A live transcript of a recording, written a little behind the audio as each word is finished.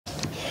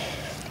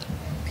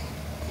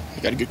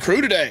Got a good crew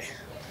today.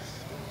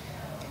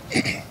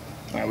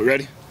 All right, we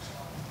ready?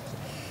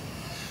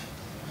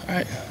 All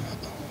right.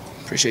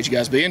 Appreciate you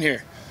guys being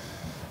here.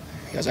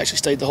 You guys actually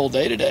stayed the whole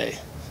day today.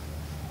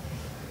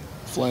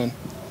 Flynn,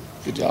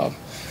 good job.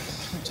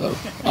 So,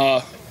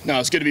 no,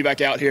 it's good to be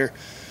back out here.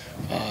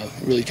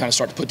 Really kind of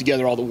start to put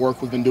together all the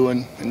work we've been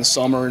doing in the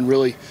summer, and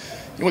really,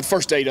 what the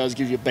first day does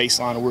gives you a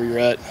baseline of where you're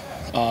at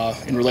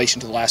in relation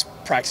to the last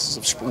practices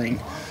of spring.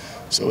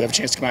 So we have a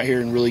chance to come out here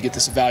and really get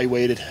this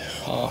evaluated,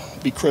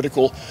 be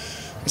critical.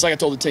 It's like I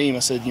told the team, I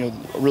said,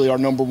 really our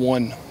number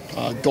one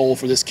goal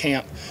for this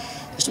camp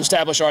is to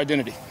establish our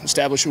identity,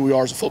 establish who we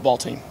are as a football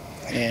team.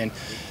 And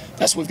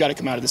that's what we've got to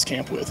come out of this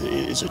camp with,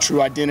 is a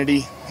true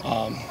identity,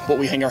 what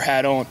we hang our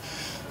hat on,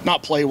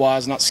 not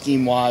play-wise, not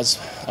scheme-wise,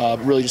 but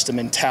really just a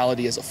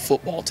mentality as a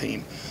football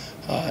team.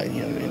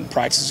 And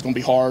practice is going to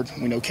be hard.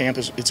 We know camp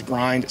it's a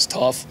grind, it's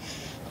tough,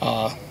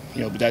 but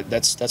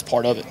that's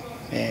part of it.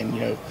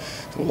 And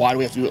why do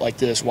we have to do it like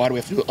this? Why do we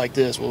have to do it like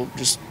this? Well,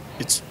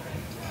 it's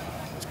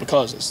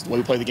because it's the way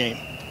we play the game.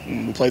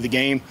 When we play the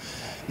game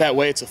that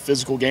way, it's a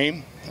physical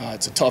game.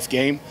 It's a tough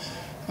game.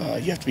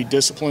 You have to be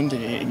disciplined,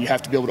 and you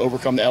have to be able to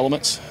overcome the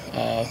elements.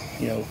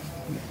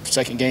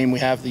 Second game we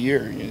have of the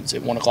year, it's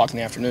at 1 o'clock in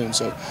the afternoon.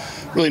 So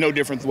really no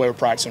different than the way we're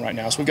practicing right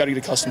now. So we've got to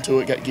get accustomed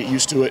to it, got to get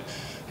used to it.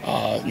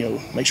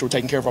 Make sure we're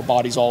taking care of our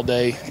bodies all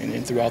day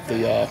and throughout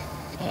the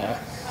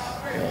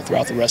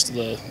throughout the rest of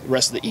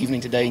the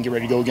evening today, and get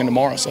ready to go again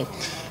tomorrow. So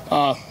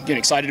again,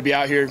 excited to be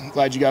out here.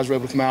 Glad you guys were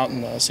able to come out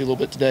and see a little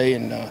bit today,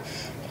 and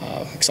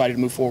excited to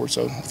move forward.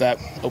 So with that,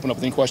 open up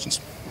with any questions.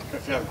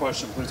 If you have a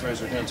question, please raise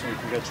your hand so we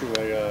can get you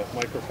a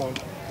microphone.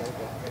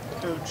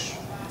 Coach,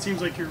 it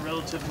seems like you're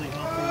relatively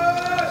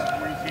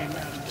healthy where you came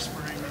out of the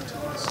spring into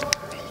this.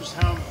 Just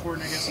how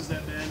important, I guess, has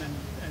that been, and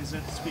does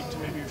that speak to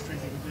maybe your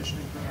strength and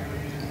conditioning program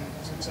being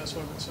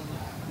successful over the summer?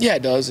 Yeah,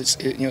 it does.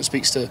 It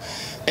speaks to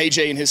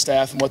AJ and his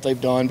staff and what they've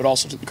done, but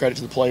also to the credit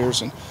to the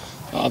players and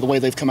the way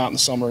they've come out in the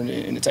summer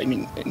and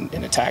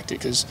attacked it.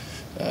 Because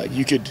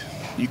you could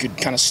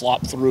kind of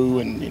slop through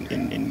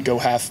and go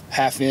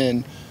half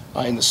in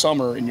the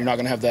summer, and you're not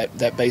going to have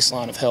that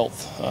baseline of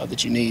health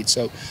that you need.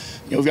 So,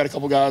 we've got a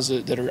couple guys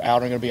that are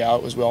out and going to be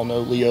out, as we all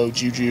know. Leo,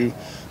 Juju,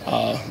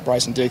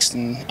 Bryson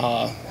Dixon.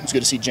 It's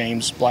good to see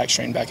James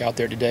Blackstrain back out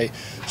there today,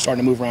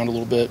 starting to move around a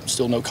little bit.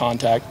 Still no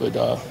contact, but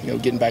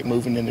getting back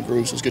moving in the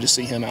groove. So it's good to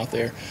see him out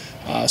there.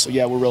 So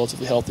yeah, we're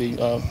relatively healthy,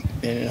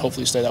 and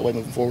hopefully stay that way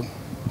moving forward.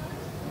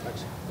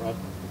 Thanks, Rob.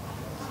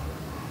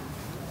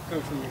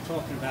 Coach, when you're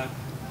talking about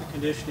the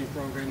conditioning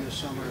program this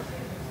summer,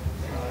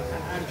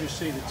 how did you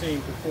see the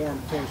team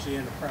perform towards the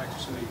end of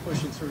practice? I mean,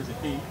 pushing through the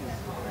heat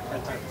and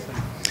that type of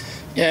thing.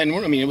 Yeah, and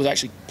it was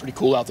actually pretty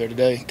cool out there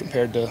today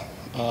compared to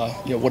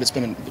what it's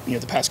been in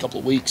the past couple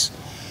of weeks.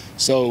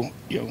 So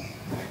you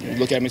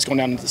look at it, it's going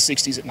down into the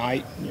 60s at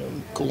night,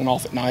 cooling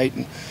off at night,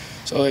 and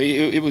so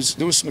there was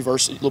some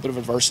adversity, a little bit of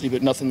adversity,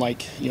 but nothing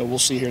like we'll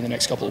see here in the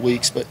next couple of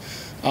weeks. But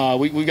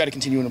we've got to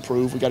continue and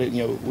improve. We've got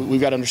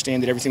to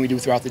understand that everything we do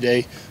throughout the day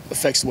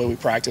affects the way we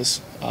practice.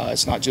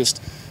 It's not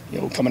just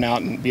coming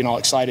out and being all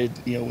excited,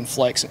 when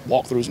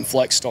walkthroughs and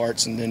flex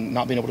starts, and then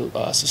not being able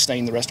to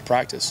sustain the rest of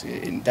practice.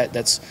 And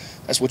that's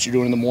what you're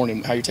doing in the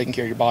morning, how you're taking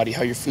care of your body,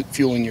 how you're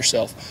fueling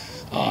yourself,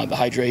 the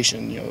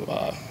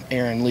hydration.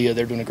 Aaron, Leah,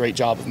 they're doing a great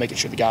job of making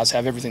sure the guys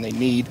have everything they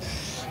need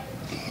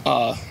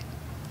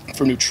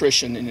for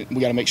nutrition, and we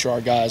got to make sure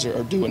our guys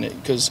are doing it.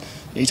 Because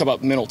you talk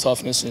about mental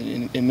toughness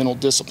and mental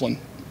discipline.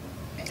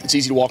 It's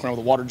easy to walk around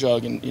with a water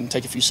jug and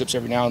take a few sips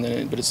every now and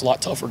then, but it's a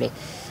lot tougher to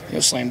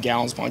slam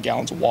gallons upon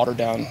gallons of water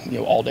down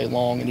all day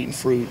long, and eating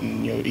fruit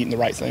and eating the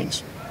right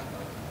things.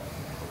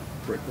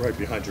 Right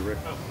behind you, Rick.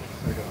 Oh.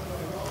 There you go.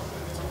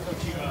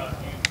 Coach, you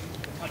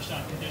touched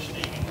on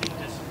conditioning and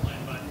discipline,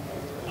 but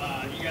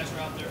you guys were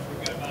out there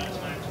for a good amount of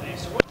time today.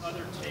 So what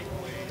other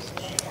takeaways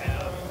do you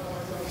have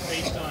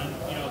based on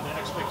the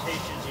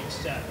expectations you've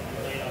set and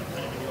you laid out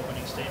kind of in the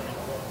opening statement?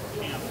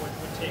 What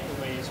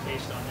takeaways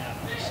based on that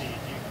do you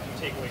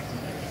take away from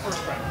the first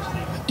practice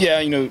today?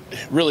 Yeah,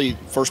 really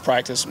first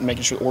practice,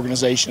 making sure the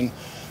organization,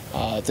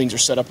 things are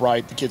set up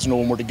right, the kids know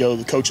where to go,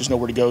 the coaches know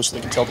where to go, so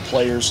they can tell the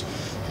players,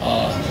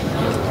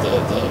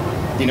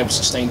 being able to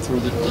sustain through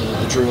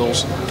the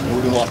drills.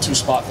 We're doing a lot of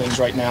two-spot things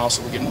right now,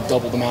 so we're getting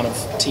double the amount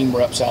of team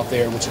reps out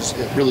there, which is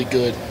really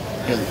good.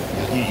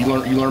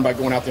 You learn by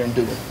going out there and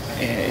doing,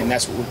 and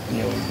that's what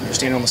you're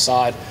standing on the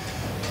side,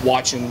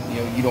 watching.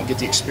 You don't get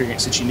the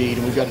experience that you need,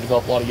 and we've got to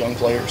develop a lot of young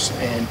players.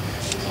 And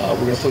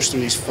we're going to push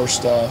through these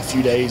first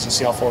few days and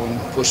see how far we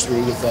can push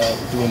through with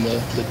doing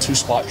the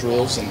two-spot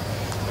drills and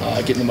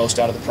getting the most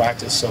out of the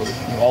practice. So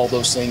all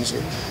those things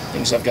are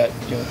things I've got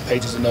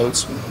pages of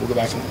notes. We'll go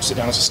back and sit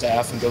down as a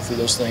staff and go through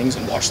those things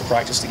and watch the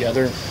practice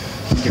together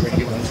and get ready to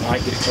get one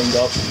tonight, get it cleaned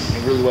up.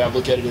 And really the way I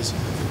look at it is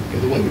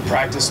the way we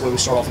practice, the way we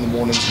start off in the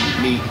mornings,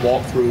 meet,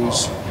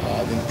 walkthroughs,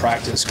 then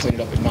practice, clean it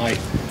up at night.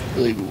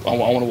 Really, I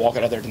want to walk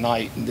out of there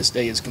tonight, and this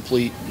day is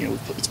complete.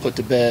 It's put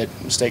to bed.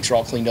 Mistakes are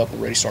all cleaned up. We're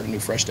ready to start a new,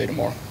 fresh day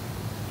tomorrow.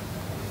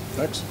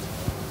 Next,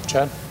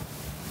 Chad.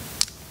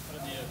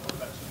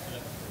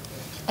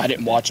 I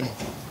didn't watch them.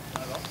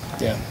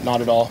 Yeah,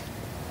 not at all.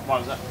 Why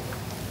was that?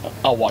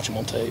 I'll watch them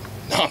on tape.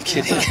 No, I'm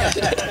kidding.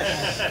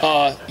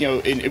 You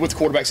know, with the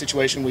quarterback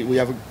situation, we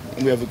have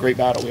a great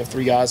battle. We have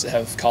 3 guys that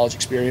have college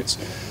experience,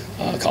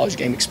 college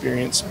game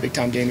experience, big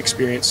time game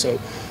experience. So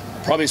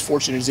probably as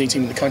fortunate as any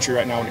team in the country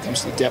right now when it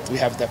comes to the depth we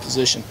have at that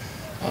position.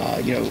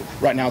 You know,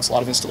 right now it's a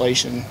lot of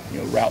installation, you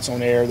know, routes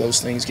on air, those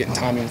things, getting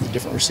timing with the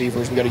different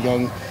receivers. We got a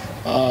young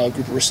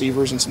group of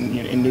receivers and some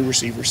and new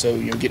receivers. So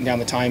you know, getting down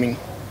the timing.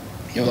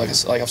 You know,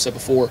 like I've said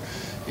before,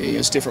 you know,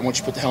 it's different once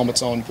you put the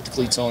helmets on, you put the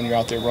cleats on, you're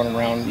out there running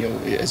around. You know,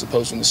 as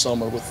opposed to in the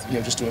summer with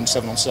just doing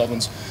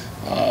 7-on-7s,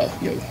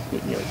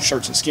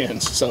 shirts and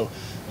skins. So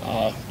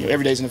you know,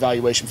 every day's an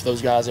evaluation for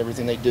those guys.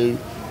 Everything they do, you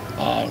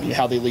know,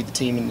 how they lead the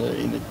team in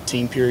the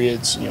team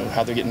periods. You know,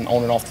 how they're getting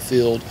on and off the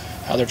field,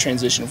 how they're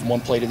transitioning from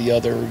one play to the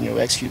other. You know,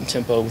 executing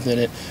tempo within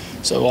it.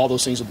 So all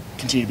those things will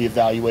continue to be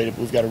evaluated.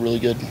 We've got a really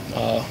good,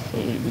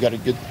 we've got a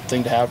good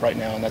thing to have right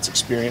now, and that's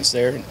experience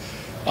there. And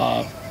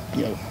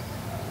you know,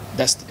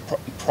 that's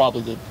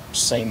probably the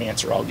same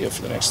answer I'll give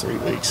for the next 3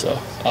 weeks. So,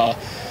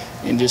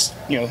 and just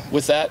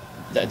with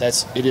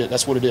that's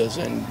what it is.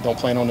 And don't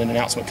plan on an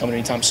announcement coming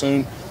anytime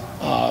soon.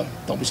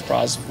 Don't be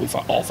surprised if we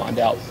all find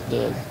out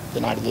the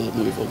night of the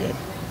Louisville game.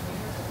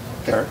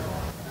 Garrett?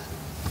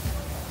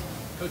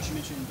 Coach, you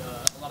mentioned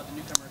a lot of the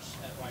newcomers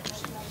at wide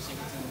receiver,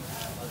 Singleton, a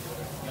lot of the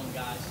other young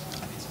guys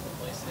in some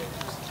place there.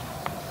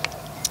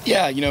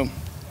 Yeah,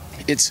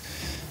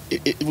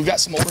 we've got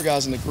some older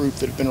guys in the group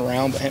that have been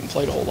around but haven't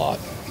played a whole lot,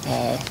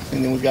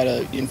 and then we've got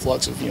an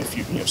influx of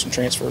some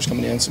transfers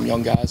coming in, some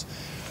young guys,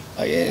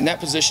 and that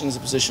position is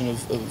a position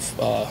of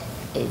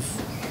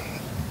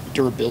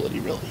durability,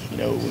 really.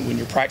 When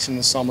you're practicing in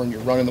the summer and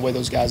you're running the way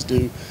those guys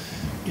do,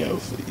 a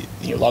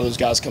lot of those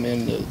guys come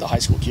in, the high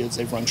school kids,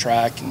 they've run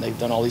track and they've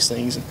done all these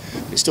things, and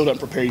it still doesn't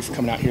prepare you for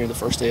coming out here the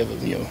first day of a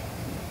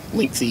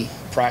lengthy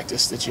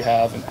practice that you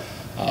have, and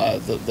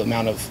the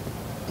amount of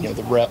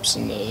the reps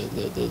and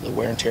the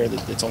wear and tear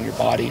that's on your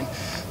body. And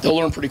they'll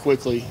learn pretty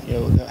quickly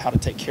how to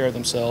take care of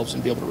themselves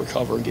and be able to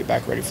recover and get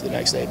back ready for the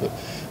next day. But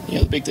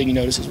the big thing you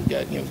notice is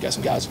we've got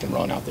some guys that can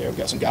run out there. We've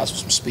got some guys with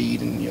some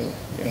speed, and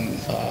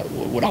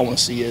what I want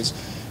to see is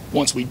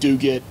once we do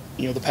get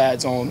the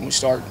pads on and we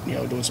start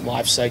doing some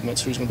live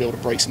segments, who's going to be able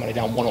to break somebody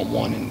down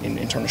one-on-one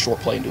and turn a short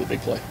play into a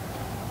big play.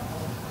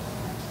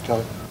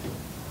 Kelly?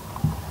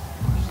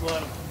 There's a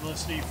lot of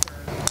publicity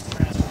for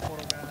transfer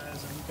portal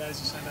guys and guys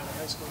you signed out of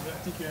high school. I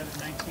think you had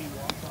 19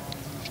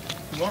 walk-ons.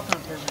 And the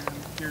walk-on program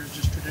here has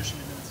just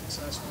traditionally been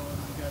successful, and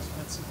you guys have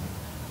had some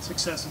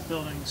success in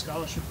building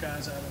scholarship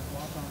guys out of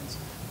walk-ons.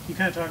 Can you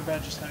kind of talk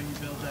about just how you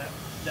build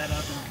that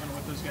up and kind of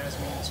what those guys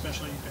mean,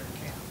 especially during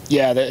camp?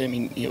 Yeah,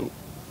 the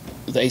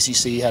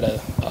ACC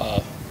had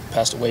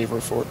passed a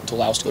waiver to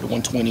allow us to go to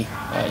 120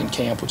 in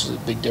camp, which is a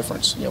big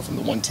difference. From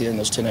the 110,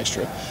 those 10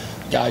 extra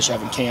guys you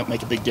have in camp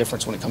make a big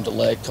difference when it comes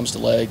to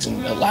legs,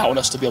 and allowing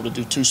us to be able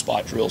to do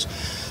 2-spot drills.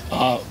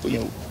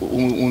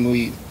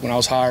 When I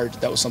was hired,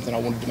 that was something I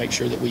wanted to make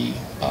sure that we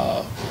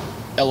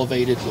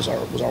elevated was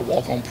our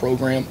walk-on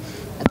program,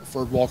 our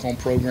preferred walk-on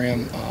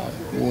program.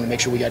 We wanted to make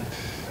sure we had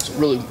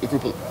really a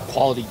group of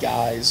quality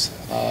guys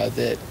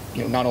that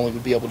not only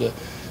would be able to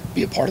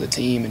be a part of the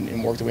team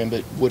and work their way in,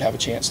 but would have a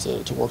chance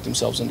to work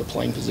themselves into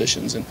playing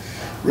positions. And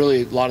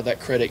really a lot of that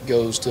credit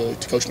goes to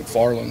Coach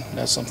McFarland.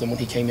 That's something when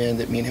he came in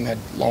that me and him had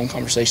long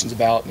conversations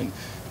about, and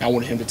I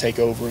wanted him to take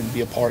over and be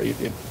a part,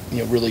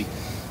 really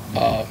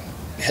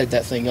head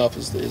that thing up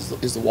is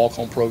the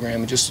walk-on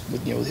program, and just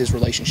with his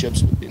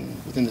relationships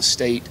within the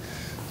state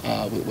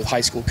with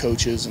high school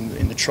coaches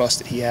and the trust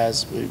that he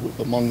has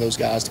among those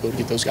guys to be able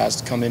to get those guys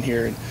to come in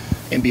here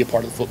and be a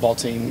part of the football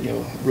team.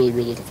 Really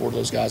looking forward to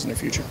those guys in their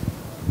future.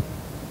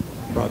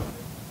 Rod?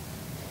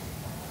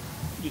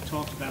 You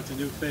talked about the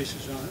new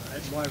faces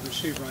at wide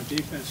receiver on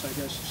defense. I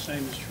guess the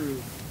same is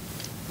true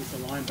with the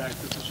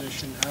linebacker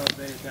position. How have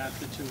they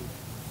adapted to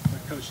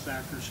what Coach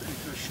Thacker's and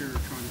Coach Shearer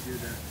are trying to do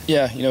there?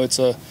 Yeah,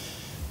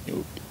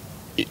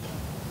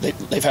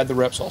 they've had the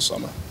reps all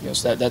summer.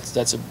 So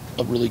that's a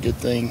really good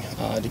thing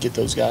to get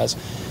those guys.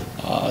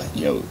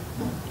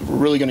 We're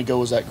really going to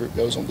go as that group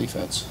goes on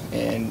defense,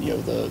 and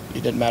it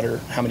doesn't matter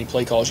how many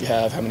play calls you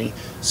have, how many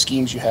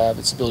schemes you have.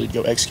 It's the ability to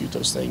go execute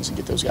those things and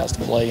get those guys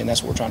to play, and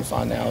that's what we're trying to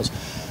find now is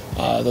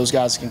those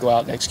guys can go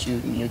out and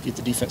execute and get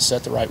the defense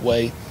set the right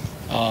way.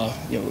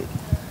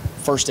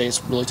 First day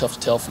it's really tough to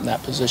tell from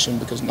that position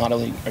because not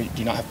only do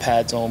you not have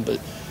pads on, but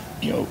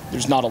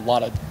there's not a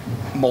lot of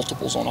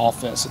multiples on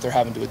offense that they're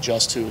having to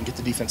adjust to and get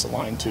the defense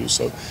aligned to.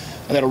 So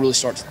that'll really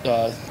start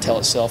to tell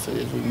itself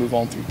as we move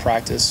on through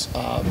practice.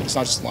 But it's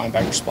not just the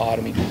linebacker spot.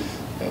 I mean,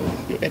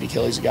 Eddie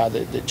Kelly's a guy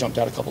that jumped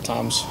out a couple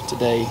times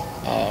today.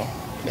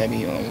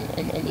 Maybe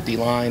on the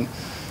D-line.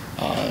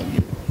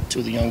 Two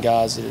of the young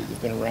guys that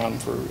have been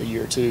around for a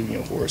year or two,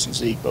 Horace and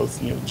Zeke,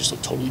 both just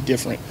look totally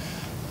different.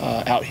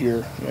 Out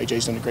here,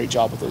 AJ's done a great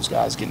job with those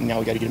guys. Now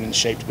we got to get them in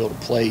shape to be able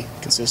to play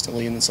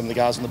consistently, and then some of the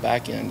guys on the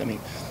back end. I mean,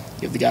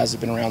 you have the guys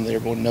that've been around that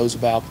everyone knows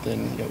about, but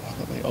then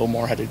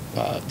Omar did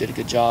a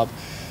good job.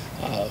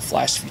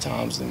 Flash a few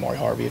times, then Mari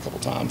Harvey a couple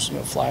times.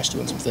 Flash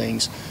doing some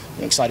things.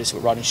 Excited to see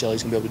what Rodney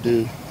Shelley's going to be able to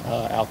do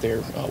out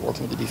there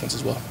working with the defense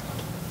as well.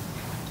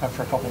 Time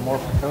for a couple more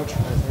from Coach.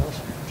 Anything else?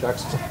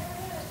 Jackson. Coach,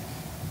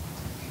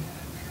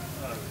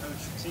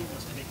 the team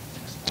was taking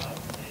things out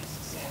today. It's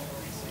the same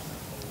preseason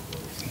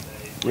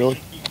today. Really?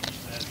 You can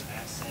use that as an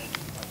asset,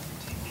 like your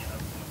team being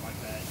open like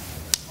that.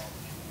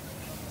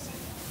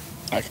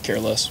 I could care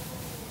less.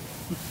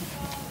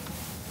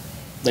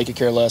 They could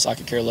care less. I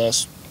could care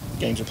less.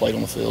 Games are played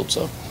on the field,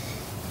 so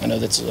I know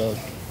that's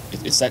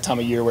it's that time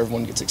of year where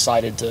everyone gets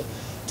excited to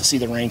see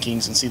the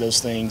rankings and see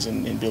those things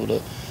and be able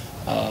to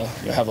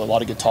have a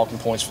lot of good talking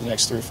points for the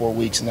next 3 or 4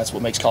 weeks, and that's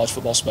what makes college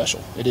football special.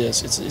 It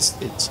is.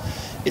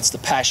 It's the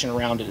passion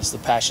around it. It's the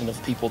passion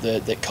of people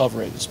that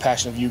cover it. It's the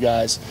passion of you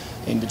guys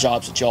and the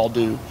jobs that y'all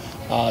do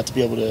to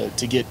be able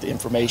to get the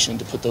information,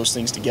 to put those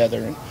things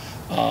together,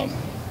 and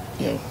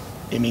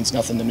it means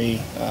nothing to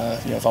me.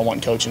 If I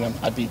wasn't coaching,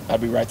 I'd be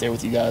right there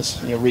with you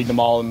guys, reading them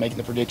all and making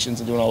the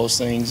predictions and doing all those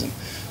things. And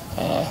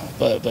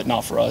but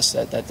not for us.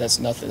 That's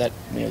nothing.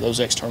 Those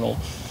external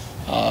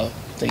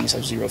things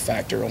have zero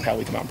factor on how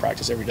we come out and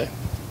practice every day.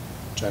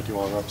 Jack, you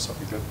want to wrap us up?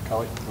 You good?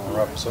 Kelly, you want to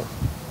wrap us up?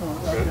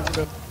 Good.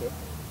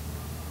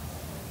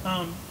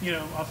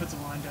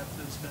 Offensive line depth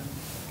has been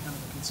kind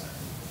of a concern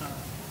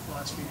the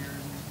last few years.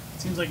 And it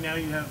seems like now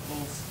you have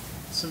both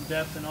some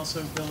depth and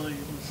also ability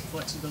with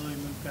flexibility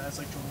to move guys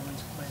like Jordan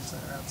Williams who play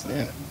inside or outside.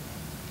 Yeah. And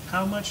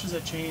how much does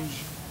that change,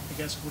 I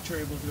guess, what you're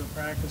able to do in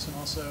practice, and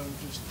also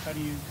just how do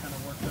you kind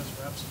of work those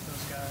reps with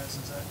those guys?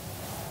 Is that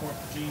more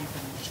deep,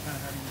 and just kind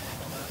of how do you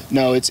work all that?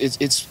 No,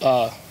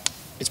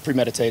 it's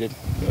premeditated.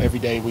 Every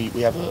day we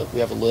have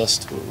a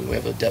list. We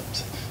have a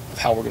depth of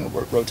how we're going to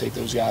rotate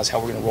those guys, how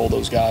we're going to roll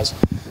those guys,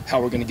 how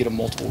we're going to get them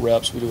multiple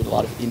reps. We do a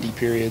lot of indie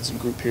periods and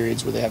group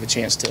periods where they have a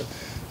chance to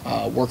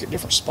work at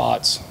different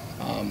spots.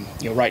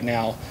 Right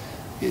now,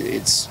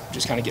 it's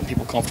just kind of getting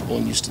people comfortable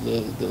and used to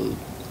the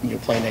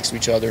playing next to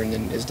each other. And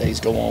then as days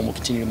go on, we'll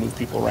continue to move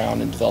people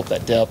around and develop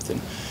that depth.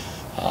 And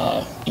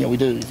we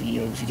do. If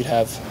you could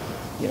have,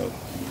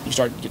 you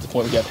start to get to the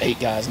point where you have 8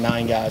 guys,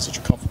 9 guys that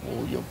you're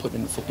comfortable,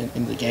 putting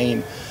in the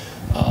game.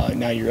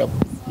 Now you're up,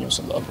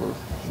 some of the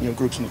upper,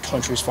 groups in the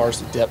country as far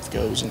as the depth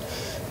goes. And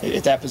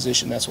at that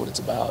position, that's what it's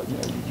about.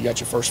 You got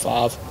your first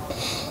 5.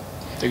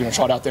 They're going to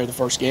trot out there the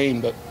first game,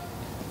 but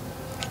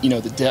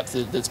the depth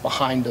that's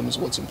behind them is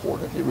what's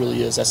important. It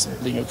really is. That's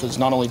because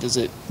not only does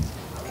it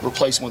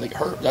replace them when they get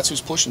hurt, that's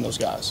who's pushing those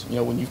guys.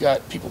 When you've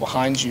got people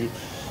behind you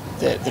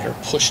that are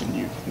pushing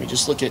you. I mean,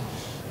 just look at,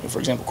 for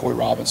example, Corey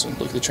Robinson.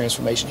 Look at the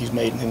transformation he's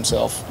made in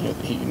himself.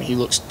 He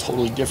looks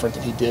totally different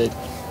than he did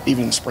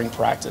even in spring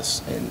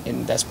practice,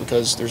 and that's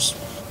because there's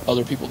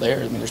other people there.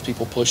 I mean, there's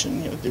people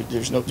pushing.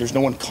 There's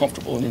no one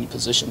comfortable in any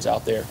positions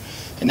out there,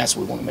 and that's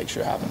what we want to make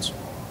sure happens.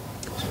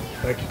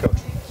 Thank you, Coach.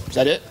 Is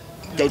that it?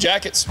 Go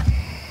Jackets!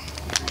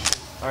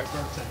 All right.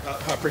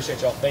 I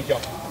appreciate y'all. Thank y'all.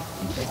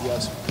 Thank you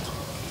guys.